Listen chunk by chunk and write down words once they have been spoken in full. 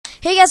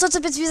Hey guys, what's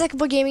up? It's Zacky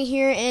Boy Gaming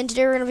here, and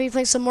today we're gonna be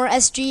playing some more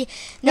SG.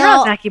 You're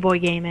not Zacky Boy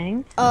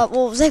Gaming.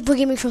 Well, Zacky Boy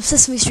Gaming from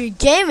Sesame Street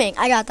Gaming.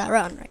 I got that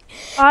wrong right.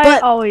 I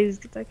always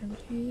get that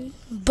confused.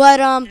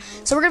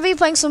 So we're gonna be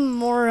playing some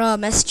more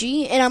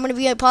SG, and I'm gonna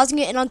be pausing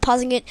it and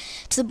unpausing it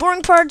to the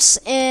boring parts,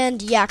 and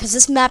yeah, because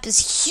this map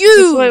is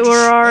huge. Wait,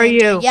 where are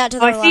you? Yeah, to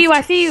the left.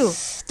 I see you.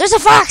 There's a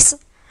fox.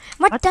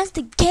 What does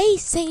the gay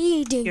say?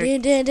 Oh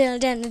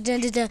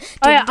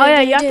yeah,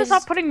 you have to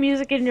stop putting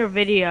music in your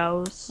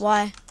videos.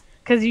 Why?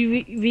 Because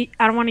I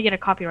don't want to get a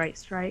copyright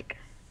strike.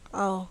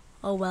 Oh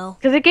well.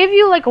 Because it gave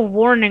you like a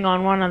warning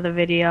on one of the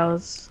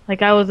videos.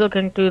 Like I was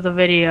looking through the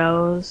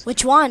videos.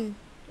 Which one?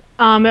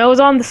 It was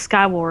on the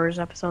Sky Wars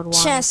episode 1.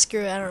 Yeah, screw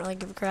it. I don't really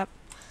give a crap.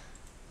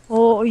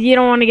 Well, you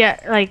don't want to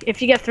get like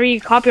if you get 3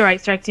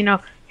 copyright strikes, you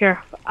know.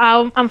 Here,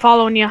 I'm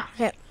following you.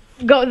 Okay.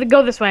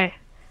 Go this way.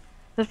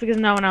 That's because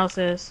no one else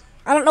is.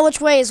 I don't know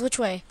which way is which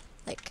way.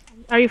 Like,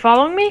 are you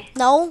following me?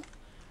 No.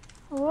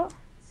 What?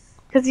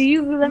 Because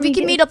you let me. We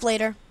can meet up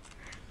later.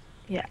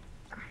 Yeah.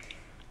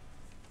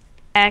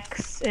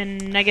 X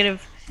and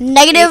negative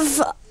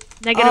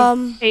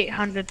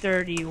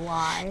 830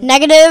 Y.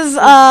 Negative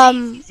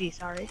Z,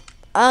 sorry.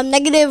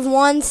 Negative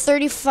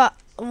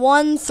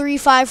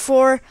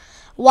 1354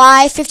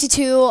 Y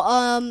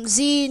 52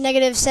 Z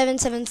negative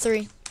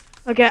 773.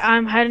 Okay,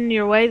 I'm heading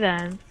your way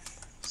then.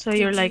 So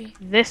you're like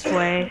this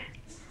way.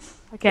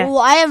 Okay. Well,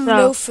 I have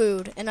no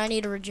food and I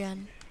need a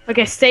regen.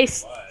 Okay, stay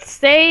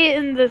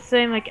in the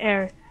same like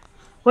area.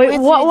 Wait,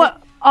 what?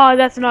 Oh,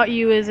 that's not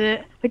you, is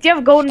it? But do you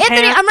have golden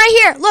Anthony, pants? I'm right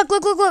here. Look. On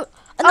the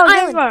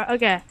island.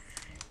 Okay.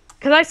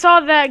 Cause I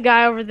saw that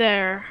guy over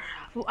there.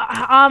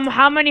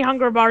 How many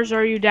hunger bars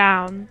are you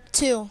down?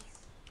 2.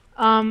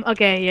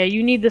 Okay, yeah,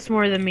 you need this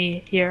more than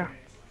me. Here.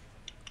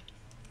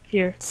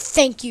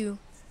 Thank you.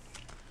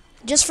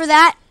 Just for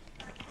that.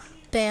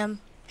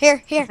 Bam.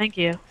 Here. Thank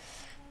you.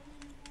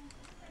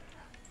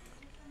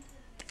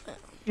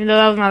 Even though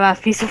that was my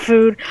last piece of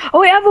food.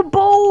 Oh, wait, I have a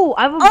bowl.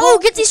 Oh,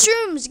 get these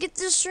shrooms. Do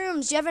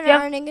you have any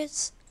iron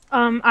ingots?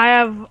 I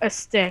have a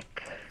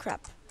stick.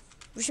 Crap.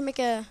 We should make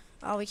a...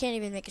 Oh, we can't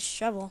even make a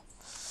shovel.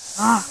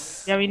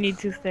 Yeah, we need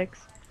 2 sticks.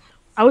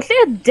 I would say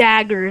a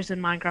daggers in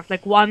Minecraft.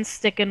 Like 1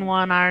 stick and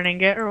 1 iron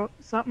ingot or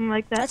something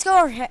like that. Let's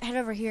go head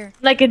over here.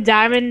 Like a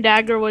diamond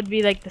dagger would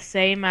be like the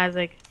same as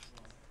like...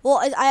 Well,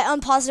 I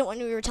unpaused it when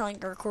we were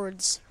telling our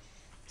chords.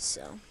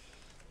 So...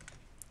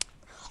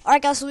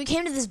 Alright guys, so we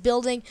came to this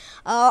building.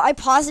 I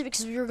paused it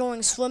because we were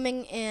going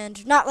swimming,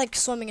 and not like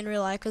swimming in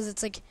real life because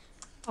it's like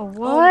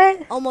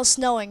what? Almost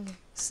snowing.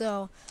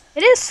 So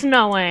it is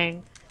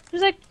snowing.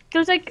 There's like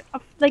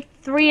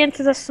 3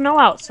 inches of snow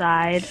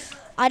outside.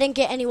 I didn't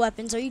get any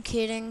weapons. Are you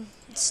kidding?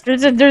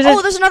 There's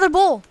another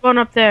bowl. One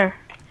up there.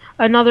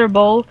 Another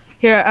bowl.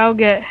 Here, I'll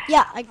get.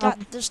 Yeah, I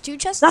got. There's 2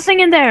 chests.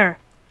 Nothing in there.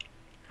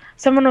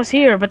 Someone was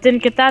here, but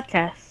didn't get that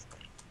chest.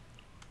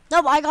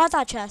 No, but I got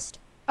that chest.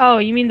 Oh,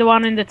 you mean the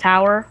one in the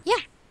tower? Yeah.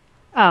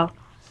 Oh.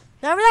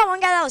 Remember that one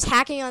guy that was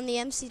hacking on the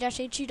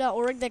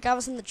mc-hu.org? That guy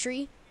was in the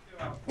tree,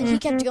 and he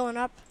kept going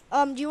up.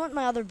 Do you want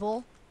my other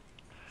bowl?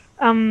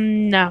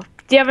 No.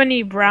 Do you have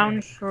any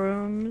brown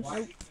shrooms?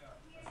 Nope.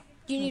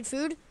 Do you need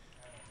food?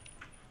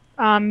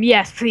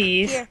 Yes,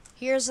 please.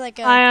 Here's like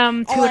a. I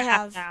am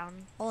 2.5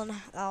 down.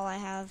 All I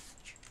have.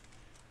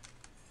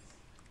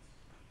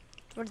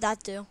 What did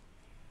that do?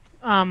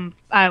 I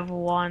have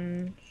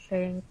 1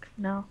 shank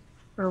now,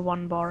 or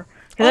 1 bar.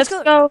 Okay, Let's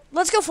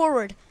go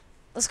forward.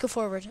 Let's go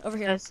forward over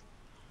here. Yes.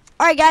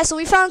 All right, guys. So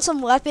we found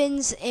some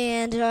weapons,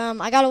 and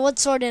I got a wood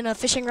sword and a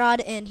fishing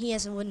rod, and he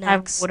has a wooden axe. I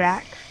have wood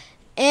axe.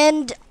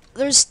 And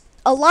there's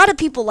a lot of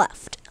people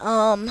left.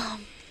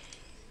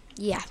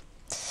 Yeah.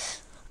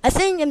 I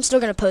think I'm still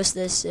gonna post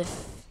this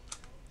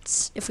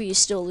if we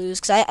still lose,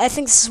 because I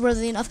think this is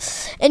worthy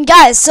enough. And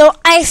guys, so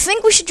I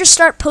think we should just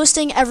start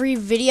posting every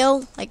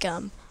video, like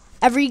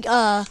every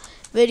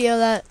video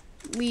that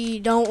we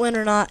don't win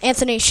or not.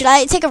 Anthony, should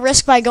I take a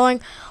risk by going?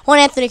 Hold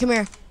on, Anthony, come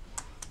here.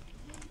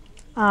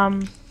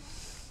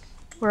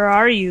 Where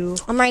are you?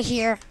 I'm right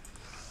here.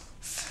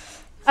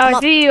 Oh, I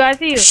see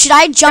you. Should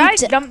I jump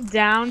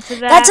down to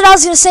that? That's what I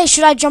was gonna say.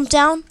 Should I jump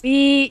down?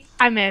 I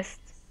missed.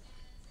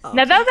 Okay.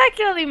 Now that was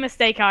actually a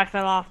mistake how I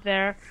fell off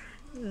there.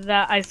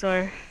 That I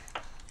swear.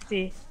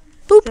 See.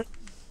 Boop. So,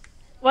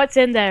 what's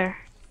in there?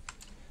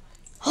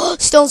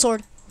 Stone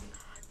sword.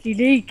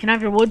 GD, can I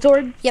have your wood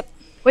sword? Yep.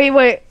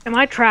 Wait. Am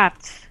I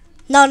trapped?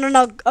 No.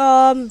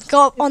 Go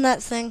up on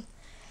that thing.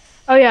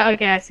 Oh yeah.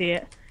 Okay, I see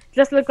it.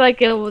 Just look like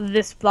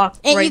this block.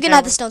 And right you can there.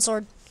 have the stone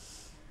sword.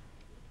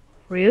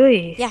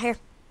 Really? Yeah, here.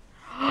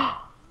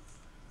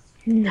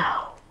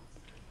 No.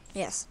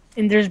 Yes.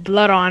 And there's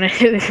blood on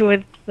it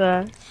with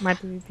my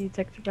PvP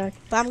texture pack.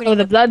 Oh,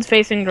 the blood's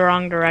facing the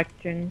wrong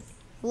direction.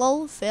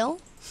 Lol,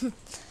 Phil.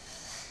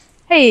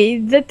 Hey,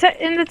 in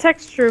the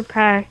texture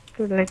pack,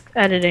 like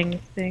editing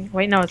thing.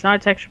 Wait, no, it's not a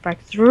texture pack.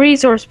 It's a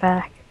resource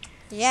pack.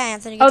 Yeah,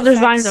 Anthony. Oh, there's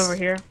vines over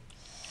here.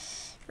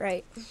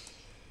 Right.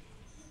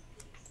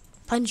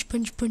 Punch.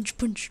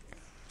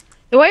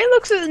 The way it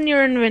looks in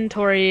your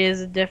inventory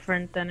is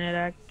different than it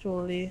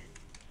actually.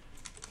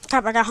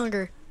 Crap, I got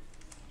hunger.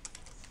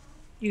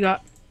 You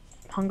got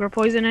hunger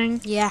poisoning.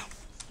 Yeah.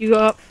 You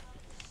got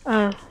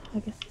I'm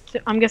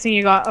guessing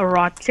you got a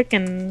raw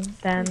chicken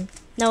then,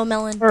 No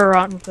melon. or a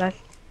rotten flesh.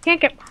 You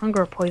can't get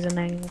hunger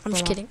poisoning. I'm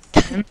just kidding.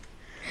 Chicken.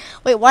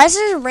 Wait, why is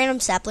there a random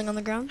sapling on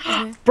the ground?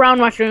 Okay. Brown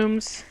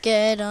mushrooms.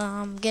 Get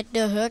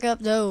the hook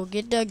up dough.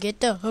 Get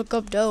the hook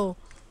up dough.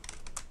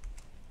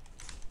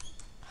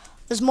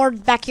 There's more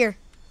back here.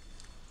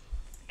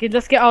 Okay,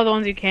 let's get all the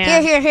ones you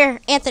can. Here,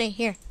 Anthony,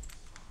 here.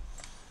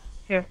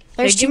 Here.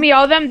 There's Give me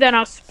all them, then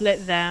I'll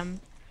split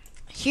them.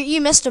 Here,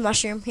 you missed a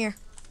mushroom. Here,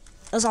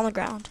 it was on the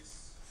ground.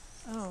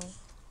 Oh,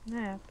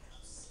 snap.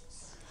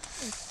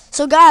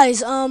 So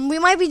guys, we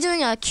might be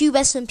doing a cube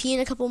SMP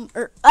in a couple.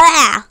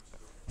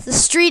 The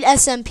street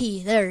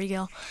SMP. There you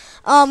go.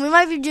 We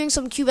might be doing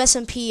some cube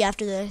SMP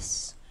after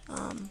this.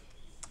 Oh,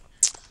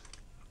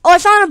 I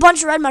found a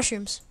bunch of red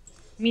mushrooms.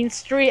 Mean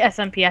street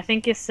SMP. I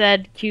think you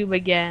said cube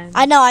again.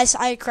 I know.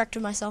 I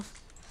corrected myself.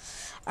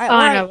 All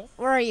right,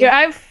 where are you? Here,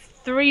 I have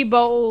 3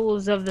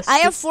 bowls of the soup. I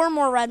have 4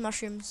 more red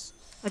mushrooms.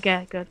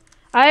 Okay, good.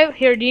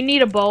 Here, do you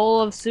need a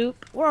bowl of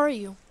soup? Where are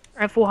you?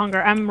 I have full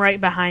hunger. I'm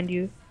right behind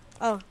you.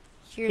 Oh,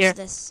 here's Here.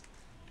 this.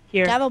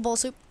 Here. Can I have a bowl of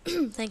soup?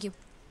 Thank you.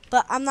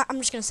 But I'm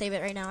just gonna save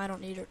it right now. I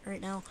don't need it right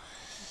now.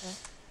 Okay.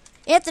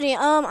 Anthony,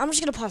 I'm just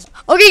gonna pause.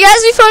 Okay,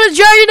 guys, we found a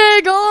dragon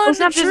egg on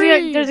the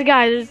tree. There's a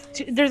guy.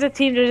 There's a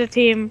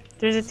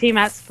team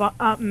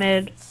at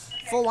mid.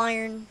 Full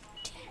iron.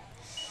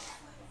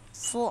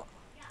 Full.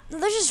 No,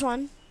 there's just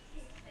one.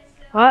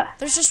 What?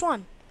 There's just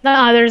one.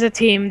 No, there's a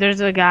team. There's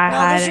a guy No,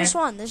 hiding. there's just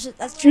one. That's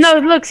just. No,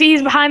 look, see,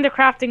 he's behind the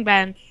crafting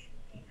bench.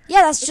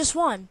 Yeah, that's just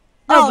one.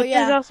 No, Oh but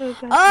yeah. there's also a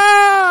guy.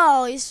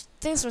 Oh, these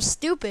things are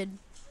stupid.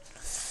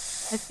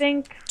 I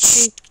think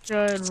we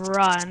should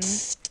run.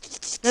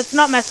 Let's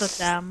not mess with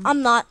them.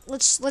 I'm not.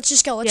 Let's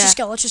just go. Let's just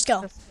go. Let's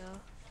go.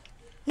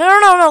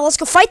 No. Let's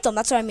go fight them.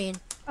 That's what I mean.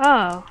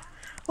 Oh.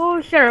 Oh,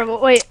 sure.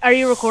 But wait, are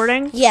you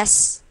recording?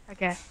 Yes.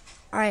 Okay.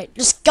 All right.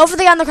 Just go for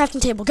the guy on the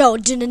crafting table. Go.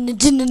 Run!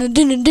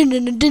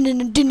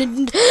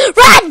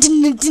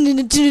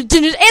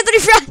 Anthony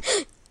Fry.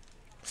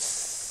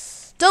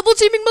 Double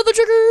teaming mother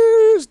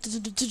truckers.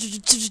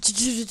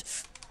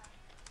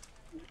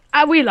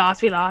 We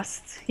lost.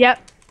 Yep.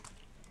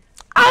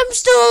 I'm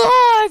still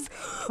alive.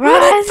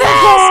 Run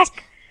fast.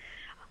 back.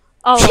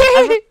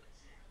 Oh,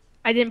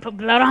 I didn't put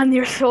blood on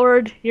your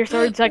sword. Your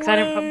sword sucks. I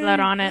didn't put blood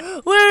on it.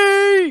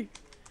 Wait.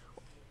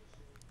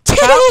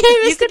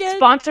 You could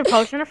sponsor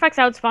potion effects.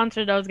 I would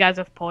sponsor those guys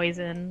with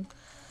poison.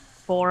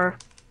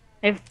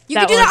 If you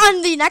could do that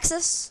on the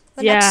Nexus.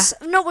 Yeah.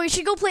 No, we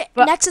should go play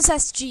Nexus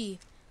SG.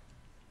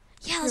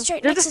 Yeah, let's try.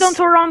 There's a stone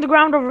sword on the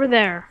ground over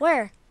there.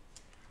 Where?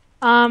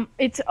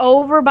 It's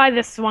over by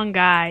this one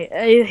guy.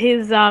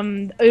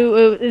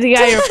 The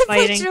guy you're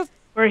fighting.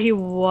 Where he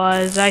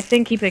was. I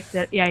think he picked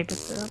it. Yeah, he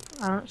picked it up.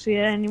 I don't see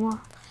it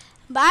anymore.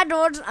 Bye,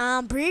 dudes.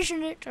 I'm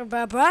appreciating it.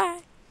 Bye-bye.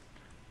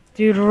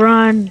 Dude,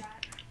 run.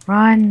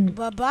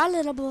 Bye-bye,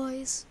 little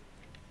boys.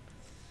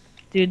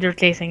 Dude, they're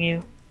chasing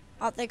you.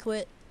 Oh, they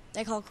quit.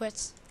 They call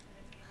quits.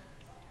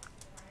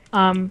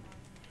 Did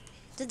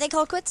they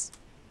call quits?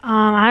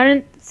 I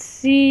didn't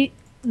see.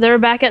 They're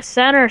back at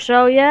center,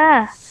 so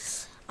yeah.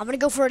 I'm gonna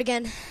go for it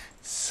again.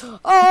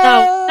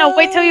 No,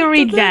 wait till you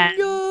regen.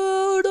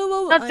 No,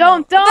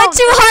 don't. That's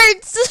 2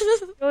 hearts.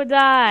 Go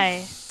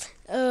die.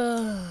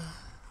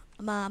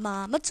 My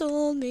mama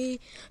told me.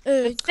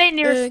 Stay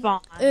near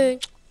spawn.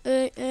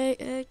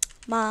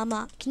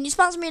 Mama, can you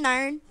sponsor me an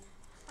iron?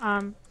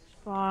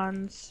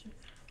 Spawns.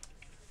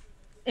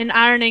 An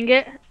iron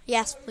ingot?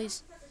 Yes,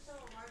 please.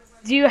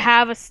 Do you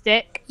have a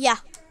stick? Yeah.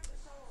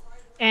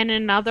 And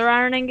another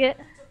iron ingot?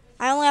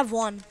 I only have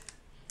 1.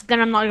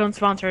 Then I'm not going to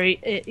sponsor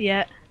it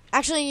yet.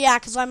 Actually, yeah,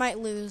 because I might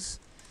lose.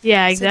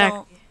 Yeah,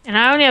 exactly. And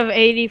I only have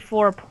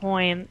 84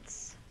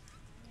 points.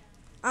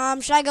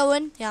 Should I go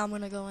in? Yeah, I'm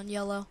gonna go in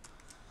yellow.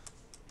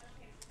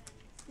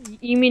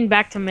 You mean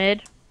back to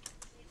mid?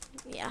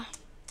 Yeah.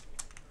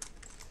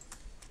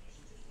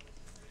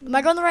 Am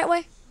I going the right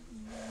way?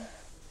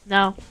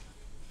 No.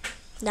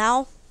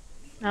 Now?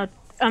 No.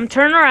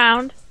 Turn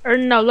around. Or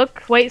no,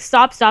 look. Wait.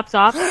 Stop.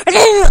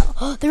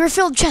 They were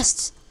filled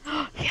chests.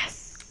 Yes.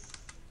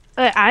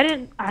 I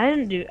didn't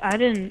do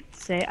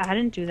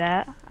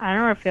that. I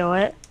never feel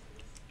it.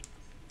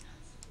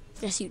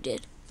 Yes, you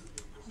did.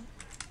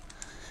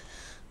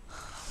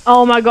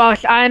 Oh my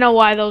gosh, I know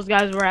why those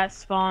guys were at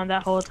spawn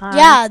that whole time.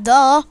 Yeah,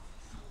 duh.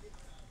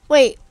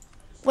 Wait,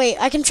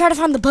 I can try to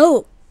find the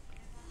boat.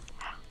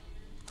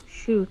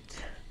 Shoot.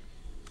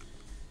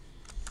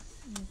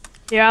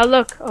 Yeah,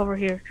 look over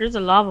here. There's a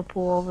lava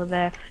pool over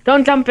there.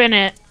 Don't jump in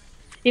it.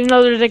 Even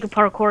though there's like a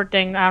parkour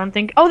thing, I don't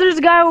think. Oh, there's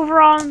a guy over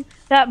on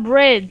that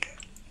bridge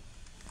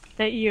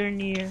that you're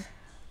near.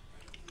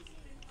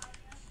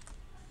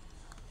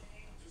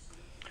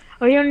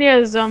 Oh, he only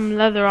has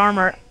leather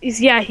armor.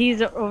 He's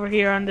over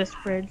here on this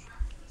bridge.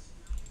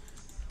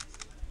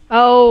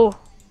 Oh,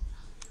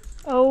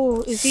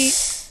 is he?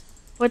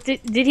 What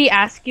did he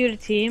ask you to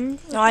team?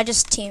 No, I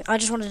just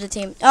wanted to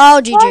team. Oh,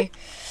 GG. What?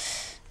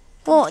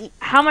 Well,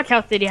 how much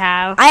health did he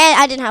have?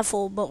 I didn't have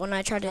full, but when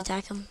I tried to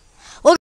attack him.